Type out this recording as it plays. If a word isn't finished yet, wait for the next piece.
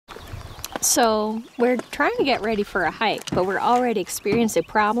So we're trying to get ready for a hike, but we're already experiencing a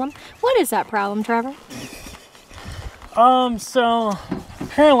problem. What is that problem, Trevor? So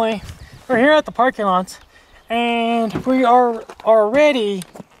apparently we're here at the parking lot and we are already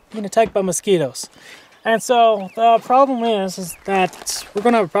being attacked by mosquitoes. And so the problem is that we're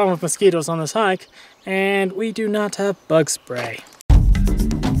gonna have a problem with mosquitoes on this hike and we do not have bug spray.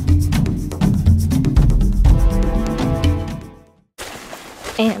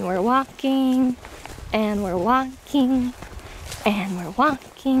 And we're walking, and we're walking, and we're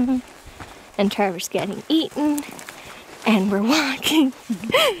walking, and Trevor's getting eaten, and we're walking.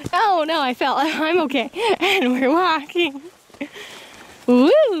 Oh no, I fell. I'm okay. And we're walking.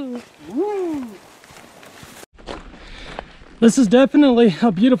 Woo! Woo! This is definitely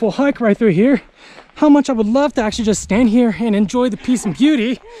a beautiful hike right through here. How much I would love to actually just stand here and enjoy the peace and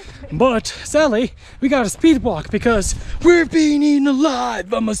beauty. But sadly, we got a speed walk because we're being eaten alive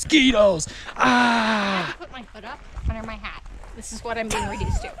by mosquitoes. I have to put my foot up under my hat. This is what I'm being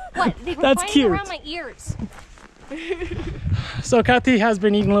reduced to. What? They were That's flying cute. around my ears. So Cathy has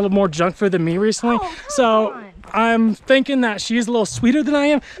been eating a little more junk food than me recently. Oh, so on. I'm thinking that she's a little sweeter than I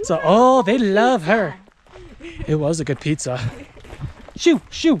am. So, oh, they love her. It was a good pizza. Shoo,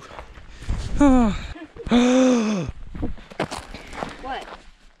 shoo. What?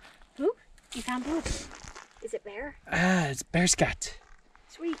 Poop? You found poop. Is it bear? It's bear scat.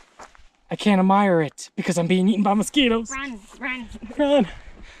 Sweet. I can't admire it because I'm being eaten by mosquitoes. Run, run. Run.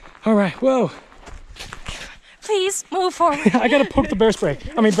 All right, whoa. Please move forward. I gotta poke the bear spray.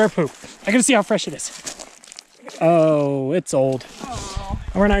 I mean bear poop. I gotta see how fresh it is. Oh, it's old. Oh.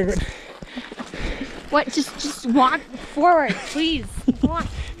 We're not. What? Just walk forward, please. Walk.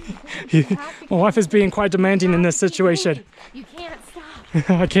 My wife is being quite demanding in this situation. You can't stop.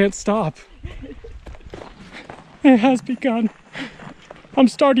 I can't stop. It has begun. I'm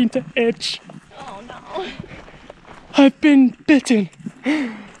starting to itch. Oh no. I've been bitten.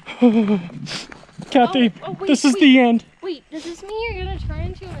 Kathy, wait, this is the end. Wait, does this mean you're gonna turn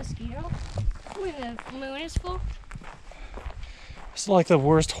into a mosquito when the moon is full? It's like the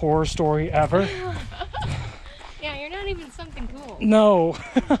worst horror story ever. Yeah, you're not even something cool. No,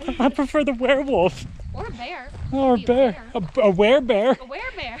 I prefer the werewolf. Or a bear. Or a bear. A werebear. A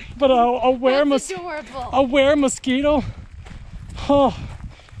werebear. But That's adorable. a were-mosquito? Oh,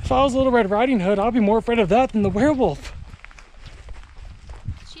 if I was Little Red Riding Hood, I'd be more afraid of that than the werewolf.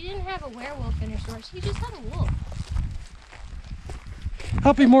 She didn't have a werewolf in her story. She just had a wolf.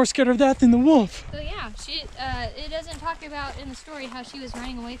 I'd be more scared of that than the wolf. So yeah, it doesn't talk about in the story how she was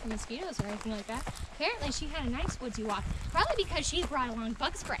running away from mosquitoes or anything like that. Apparently she had a nice woodsy walk. Probably because she brought along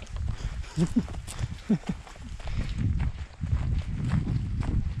bug spray.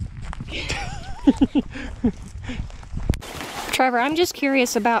 Trevor, I'm just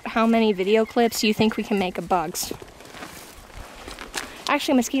curious about how many video clips you think we can make of bugs.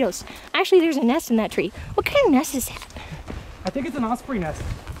 Actually, mosquitoes. Actually, there's a nest in that tree. What kind of nest is that? I think it's an osprey nest.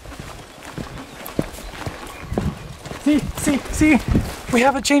 See? We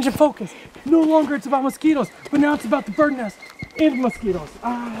have a change in focus. No longer it's about mosquitoes, but now it's about the bird nest and mosquitoes.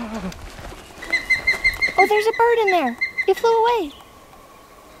 Ah. Oh, there's a bird in there. It flew away.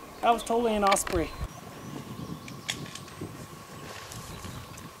 That was totally an osprey.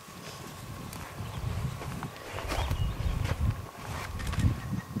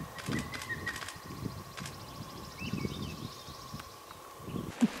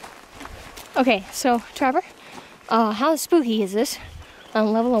 Okay, so Trevor, how spooky is this on a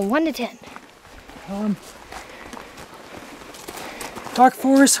level of 1 to 10? Dark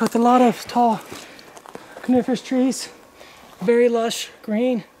forest with a lot of tall coniferous trees, very lush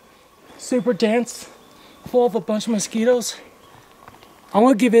green, super dense, full of a bunch of mosquitoes. I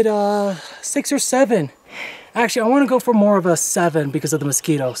want to give it a 6 or 7. Actually, I want to go for more of a 7 because of the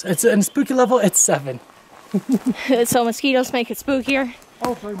mosquitoes. It's in spooky level, it's 7. So mosquitoes make it spookier?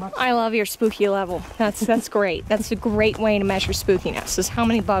 Oh, very much. I love your spooky level. That's great. That's a great way to measure spookiness, is how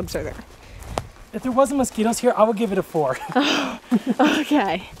many bugs are there. If there wasn't mosquitoes here, I would give it a 4.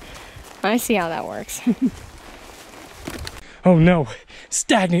 Okay. I see how that works. Oh no,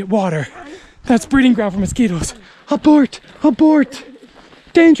 stagnant water. That's breeding ground for mosquitoes. Abort, abort.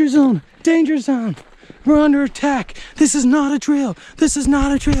 Danger zone, danger zone. We're under attack. This is not a drill. This is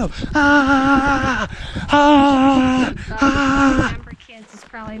not a drill. Remember, kids, it's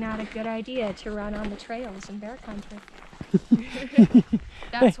probably not a good idea to run on the trails in bear country.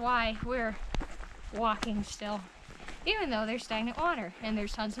 That's why we're walking still. Even though there's stagnant water and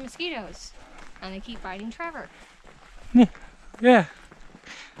there's tons of mosquitoes. And they keep biting Trevor. Yeah.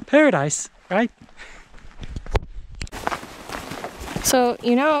 Paradise, right? So,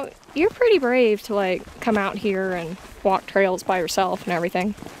 you know, You're pretty brave to like come out here and walk trails by yourself and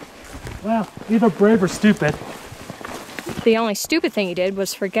everything. Well, either brave or stupid. The only stupid thing you did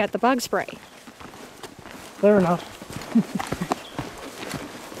was forget the bug spray. Fair enough.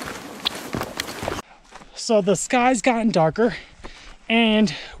 So the sky's gotten darker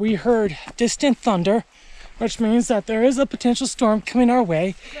and we heard distant thunder, which means that there is a potential storm coming our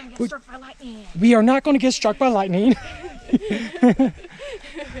way. We're gonna get struck by lightning. We are not going to get struck by lightning.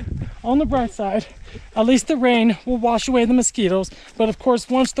 On the bright side, at least the rain will wash away the mosquitoes. But of course,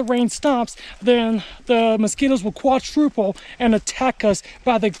 once the rain stops, then the mosquitoes will quadruple and attack us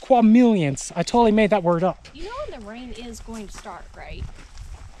by the quadmillions. I totally made that word up. You know when the rain is going to start, right?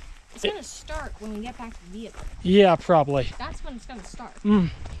 It's going to start when we get back to the vehicle. Yeah, probably. That's when it's going to start.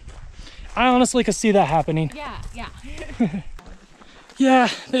 I honestly could see that happening. Yeah, yeah. Yeah,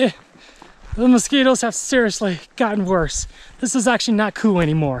 the mosquitoes have seriously gotten worse. This is actually not cool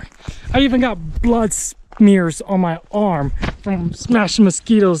anymore. I even got blood smears on my arm from smashing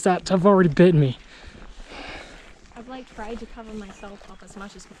mosquitoes that have already bitten me. I've like tried to cover myself up as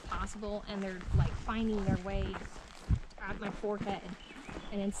much as possible, and they're like finding their way at my forehead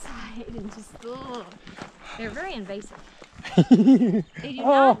and inside, and just ugh. They're very invasive. They do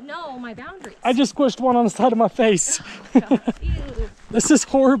not know my boundaries. I just squished one on the side of my face. Oh, God. Ew. This is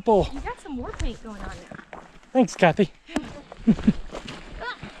horrible. You got some war paint going on now. Thanks, Cathy.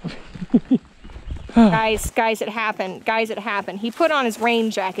 Guys, it happened. Guys, it happened. He put on his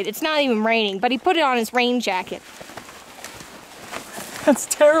rain jacket. It's not even raining, but he put it on his rain jacket. That's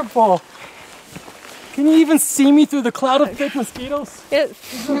terrible. Can you even see me through the cloud of thick mosquitoes?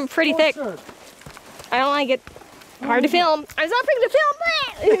 It's pretty thick. I don't like it. Hard to film. I was offering to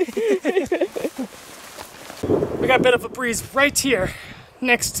film. We got a bit of a breeze right here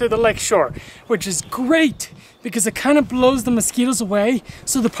next to the lake shore, which is great because it kind of blows the mosquitoes away.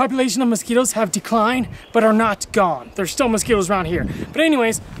 So the population of mosquitoes have declined, but are not gone. There's still mosquitoes around here. But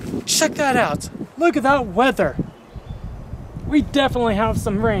anyways, check that out. Look at that weather. We definitely have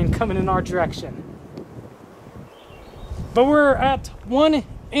some rain coming in our direction. But we're at one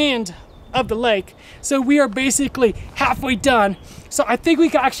end of the lake, so we are basically halfway done. So I think we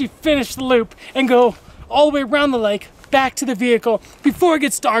can actually finish the loop and go all the way around the lake back to the vehicle before it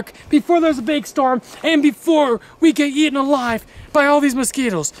gets dark, before there's a big storm, and before we get eaten alive by all these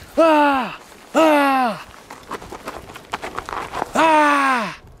mosquitoes.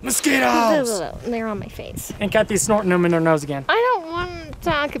 Mosquitoes! They're on my face. And Cathy's snorting them in her nose again. I don't want to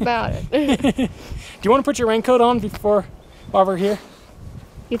talk about it. Do you want to put your raincoat on while we're here?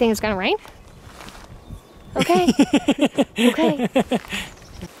 You think it's gonna rain? Okay. Okay.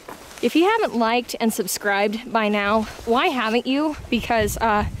 If you haven't liked and subscribed by now, why haven't you? Because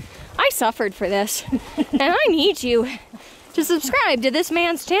I suffered for this, and I need you to subscribe to this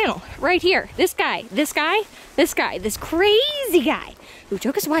man's channel right here. This crazy guy who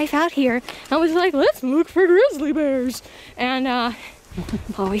took his wife out here and was like, let's look for grizzly bears. And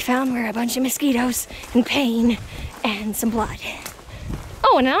all we found were a bunch of mosquitoes and pain and some blood.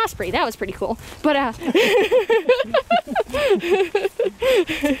 Oh, and an osprey. That was pretty cool. But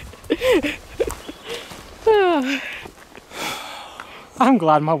I'm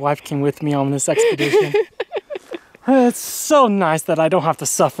glad my wife came with me on this expedition. It's so nice that I don't have to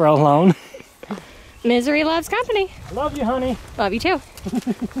suffer alone. Misery loves company. Love you, honey. Love you too.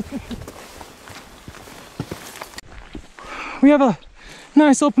 We have a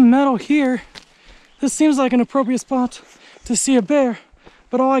nice open meadow here. This seems like an appropriate spot to see a bear,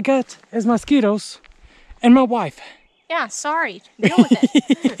 but all I get is mosquitoes and my wife. Yeah, sorry. Deal with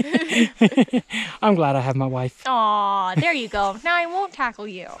it. I'm glad I have my wife. Aw, there you go. Now I won't tackle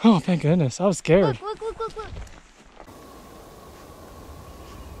you. Oh, thank goodness. I was scared. Look.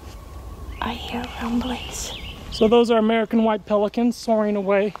 I hear rumblings. So those are American white pelicans soaring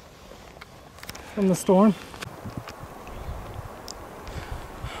away from the storm.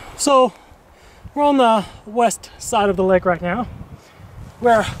 So we're on the west side of the lake right now.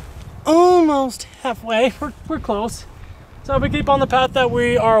 We're almost halfway. We're close. So if we keep on the path that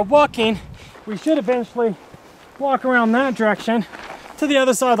we are walking, we should eventually walk around that direction to the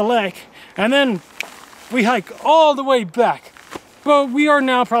other side of the lake. And then we hike all the way back. But we are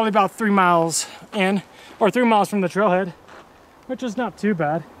now probably about 3 miles in, or 3 miles from the trailhead, which is not too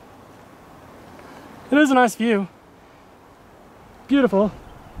bad. It is a nice view. Beautiful.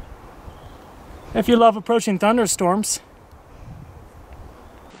 If you love approaching thunderstorms.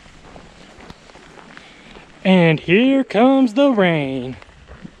 And here comes the rain.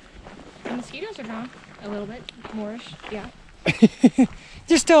 The mosquitoes are gone a little bit more-ish, yeah.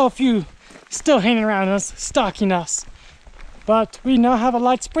 There's still a few still hanging around us, stalking us. but we now have a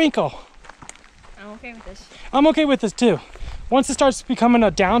light sprinkle. I'm okay with this. I'm okay with this too. Once it starts becoming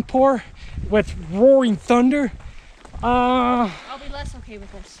a downpour with roaring thunder, I'll be less okay with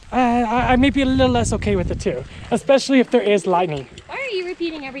this. I may be a little less okay with it too, especially if there is lightning. Why are you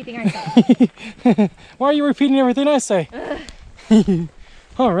repeating everything I say? Why are you repeating everything I say?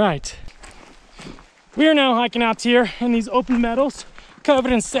 All right. We are now hiking out here in these open meadows,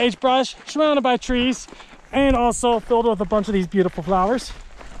 covered in sagebrush, surrounded by trees, and also filled with a bunch of these beautiful flowers.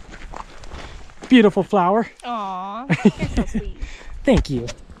 Beautiful flower. Aw, you're so sweet. Thank you.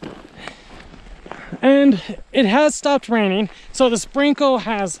 And it has stopped raining, so the sprinkle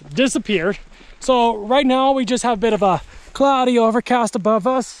has disappeared. So right now we just have a bit of a cloudy overcast above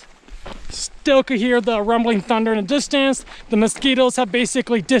us. Still could hear the rumbling thunder in the distance. The mosquitoes have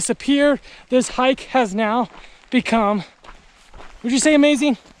basically disappeared. This hike has now become, would you say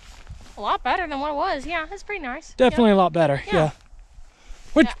amazing? A lot better than what it was. Yeah, that's pretty nice. Definitely a lot better, yeah.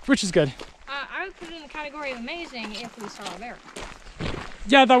 Which is good. I would put it in the category of amazing if we saw a bear.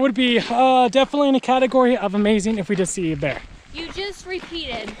 Yeah, that would be definitely in a category of amazing if we did see a bear. You just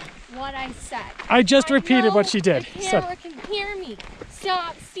repeated what I said. I just repeated what she did. The camera can hear me.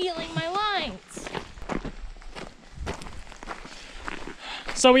 Stop stealing my lines.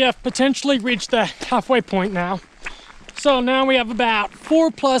 So we have potentially reached the halfway point now. So now we have about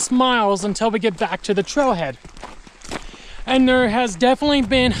 4+ miles until we get back to the trailhead. And there has definitely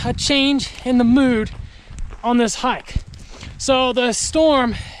been a change in the mood on this hike. So the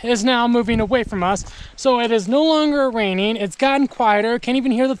storm is now moving away from us. So it is no longer raining. It's gotten quieter. Can't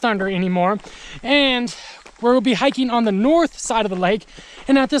even hear the thunder anymore. And we'll be hiking on the north side of the lake.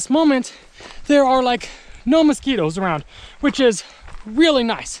 And at this moment, there are like no mosquitoes around, which is really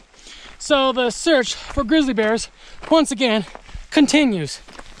nice. So the search for grizzly bears, once again, continues.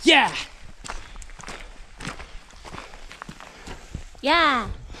 Yeah! Yeah.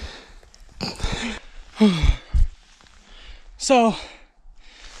 So,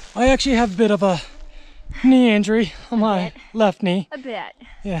 I actually have a bit of a knee injury on my left knee. A bit.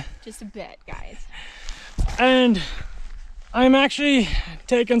 Yeah. Just a bit, guys. And I'm actually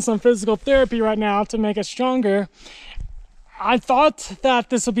taking some physical therapy right now to make it stronger. I thought that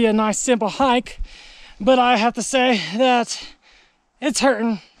this would be a nice simple hike, but I have to say that it's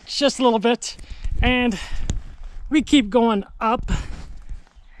hurting just a little bit, and we keep going up,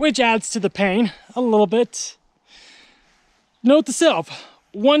 which adds to the pain a little bit. Note to self,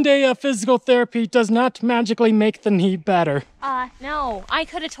 one day of physical therapy does not magically make the knee better. No, I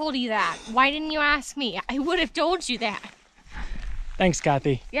could have told you that. Why didn't you ask me? I would have told you that. Thanks,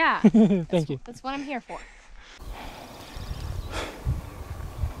 Cathy. Yeah. Thank you. That's what I'm here for.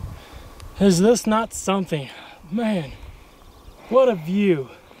 Is this not something? Man, what a view.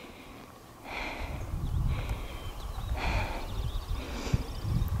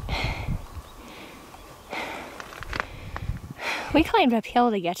 We climbed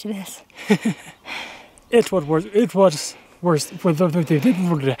uphill to get to this. It was worth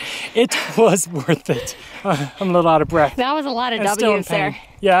it. I'm a little out of breath. That was a lot of And still in W's there. pain.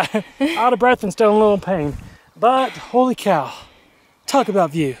 Yeah, out of breath and still in a little pain. But holy cow, talk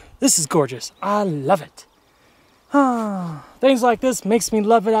about view. This is gorgeous. I love it. Things like this makes me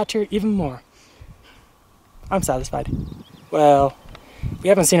love it out here even more. I'm satisfied. Well, we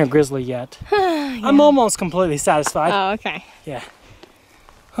haven't seen a grizzly yet. Yeah. I'm almost completely satisfied. Oh, okay. Yeah.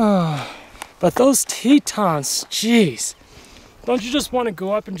 But those Tetons, jeez. Don't you just want to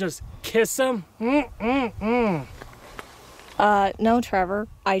go up and just kiss them? No, Trevor.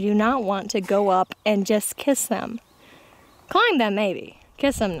 I do not want to go up and just kiss them. Climb them, maybe.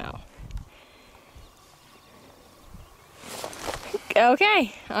 Kiss them, no.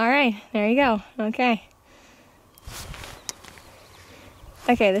 Okay. All right. There you go. Okay.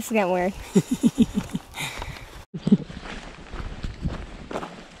 Okay, this is getting weird.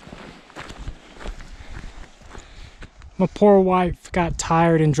 My poor wife got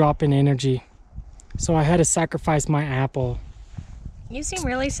tired and dropped in energy, so I had to sacrifice my apple. You seem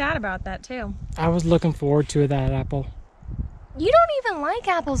really sad about that, too. I was looking forward to that apple. You don't even like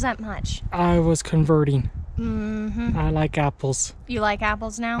apples that much. I was converting. Mm-hmm. I like apples. You like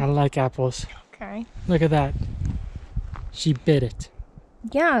apples I now? like apples. Okay. Look at that. She bit it.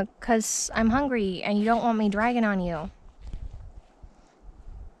 Yeah, 'cause I'm hungry and you don't want me dragging on you.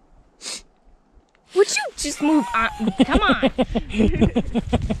 Would you just move on? Come on.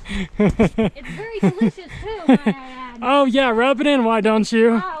 It's very delicious too, might I add. Oh yeah, rub it in, why don't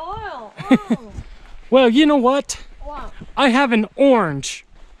you? Ah, oil. Oh. Well, you know what? What? I have an orange.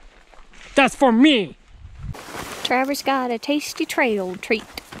 That's for me. Trevor's got a tasty trail treat.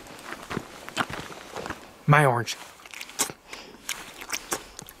 My orange.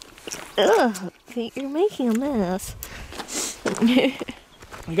 Ugh, you're making a mess.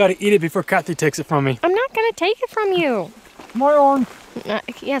 You gotta eat it before Cathy takes it from me. I'm not gonna take it from you. My own.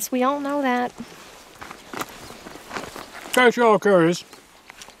 Yes, we all know that. In case you're all curious,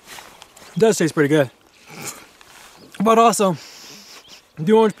 it does taste pretty good. But also,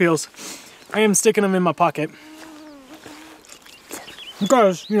 the orange peels, I am sticking them in my pocket.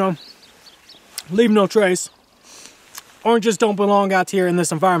 Because, you know, leave no trace. Oranges don't belong out here in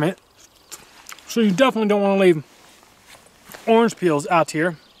this environment. So you definitely don't want to leave orange peels out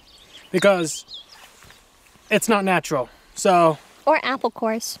here because it's not natural. So, or apple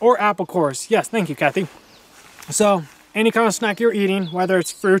cores. Or apple cores. Yes, thank you, Cathy. So, any kind of snack you're eating, whether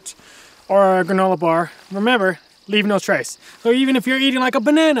it's fruit or a granola bar, remember, leave no trace. So even if you're eating like a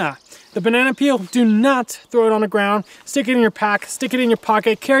banana, the banana peel, do not throw it on the ground. Stick it in your pack, stick it in your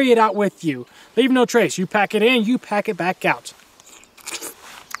pocket, carry it out with you. Leave no trace. You pack it in, you pack it back out.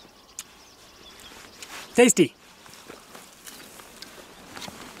 Tasty.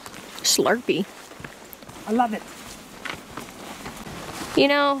 Slurpee. I love it. You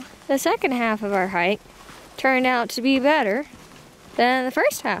know, the second half of our hike turned out to be better than the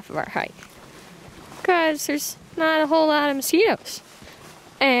first half of our hike. Because there's not a whole lot of mosquitoes.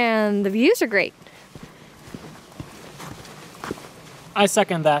 And the views are great. I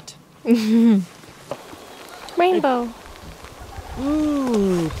second that. Rainbow.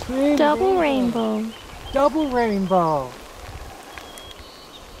 Ooh, pretty Double rainbow. Double rainbow.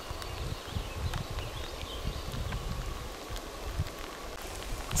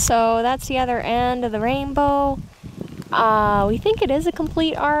 So that's the other end of the rainbow. We think it is a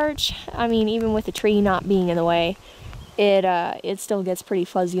complete arch. I mean, even with the tree not being in the way, it still gets pretty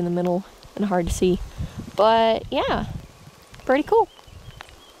fuzzy in the middle and hard to see. But yeah, pretty cool.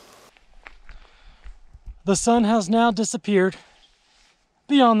 The sun has now disappeared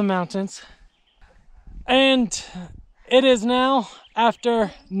beyond the mountains. And it is now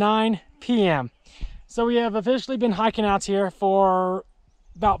after 9 p.m. So we have officially been hiking out here for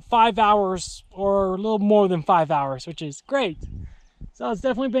about 5 hours or a little more than 5 hours, which is great. So it's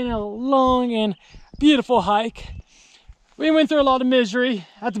definitely been a long and beautiful hike. We went through a lot of misery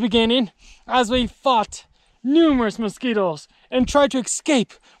at the beginning as we fought numerous mosquitoes and tried to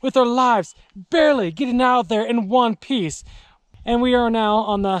escape with our lives, barely getting out there in one piece. And we are now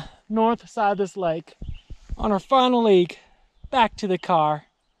on the north side of this lake on our final leg back to the car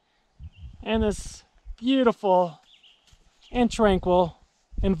and this beautiful and tranquil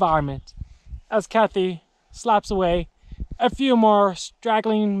environment as Cathy slaps away a few more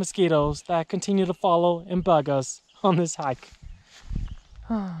straggling mosquitoes that continue to follow and bug us on this hike.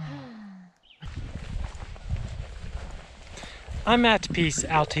 I'm at peace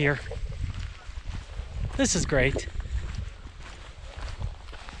out here. This is great.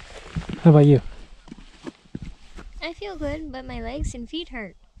 How about you? I feel good, but my legs and feet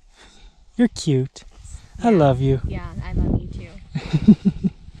hurt. You're cute. Yeah. I love you. Yeah, I love you too.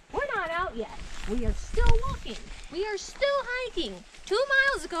 We're not out yet. We are still walking. We are still hiking. 2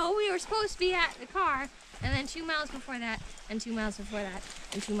 miles ago, we were supposed to be at the car, and then 2 miles before that, and 2 miles before that,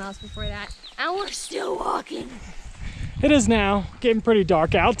 and 2 miles before that, and we're still walking. It is now getting pretty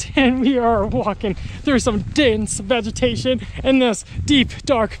dark out, and we are walking through some dense vegetation in this deep,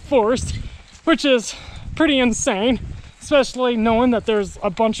 dark forest, which is pretty insane, especially knowing that there's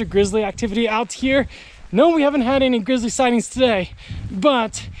a bunch of grizzly activity out here. No, we haven't had any grizzly sightings today,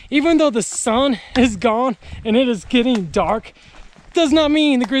 but even though the sun is gone and it is getting dark, does not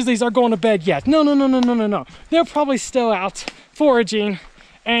mean the grizzlies are going to bed yet. No. They're probably still out foraging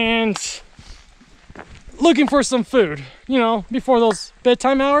and looking for some food, you know, before those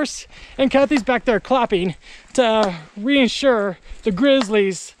bedtime hours. And Cathy's back there clapping to reassure the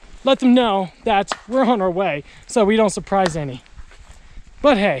grizzlies, let them know that we're on our way so we don't surprise any.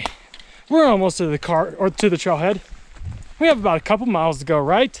 But hey, we're almost to the car or to the trailhead. We have about a couple miles to go,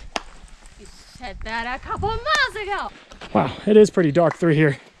 right? You said that a couple of miles ago. Wow, it is pretty dark through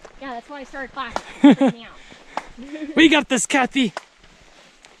here. Yeah, that's why I started clapping. We got this, Cathy.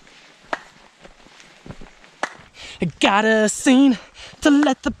 I got a scene to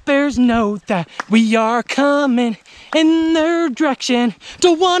let the bears know that we are coming in their direction.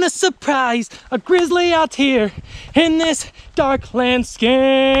 Don't want to surprise a grizzly out here in this dark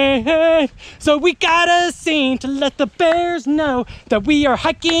landscape. So we got a scene to let the bears know that we are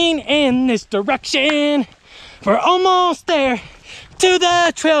hiking in this direction. We're almost there to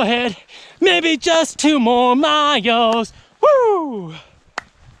the trailhead, maybe just 2 more miles. Woo!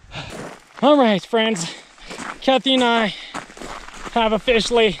 All right, friends. Cathy and I have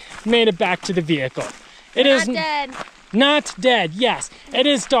officially made it back to the vehicle. We're not dead. Not dead. Yes, it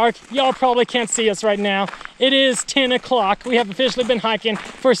is dark. Y'all probably can't see us right now. It is 10 o'clock. We have officially been hiking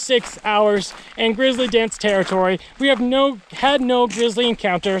for 6 hours in grizzly dense territory. We have had no grizzly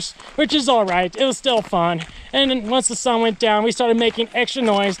encounters, which is all right. It was still fun. And then once the sun went down, we started making extra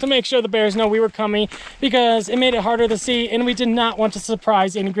noise to make sure the bears know we were coming, because it made it harder to see, and we did not want to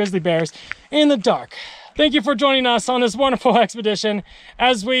surprise any grizzly bears in the dark. Thank you for joining us on this wonderful expedition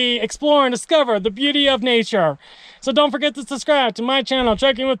as we explore and discover the beauty of nature. So don't forget to subscribe to my channel,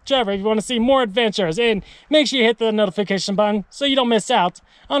 Trekking with Trevor, if you want to see more adventures. And make sure you hit the notification button so you don't miss out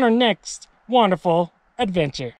on our next wonderful adventure.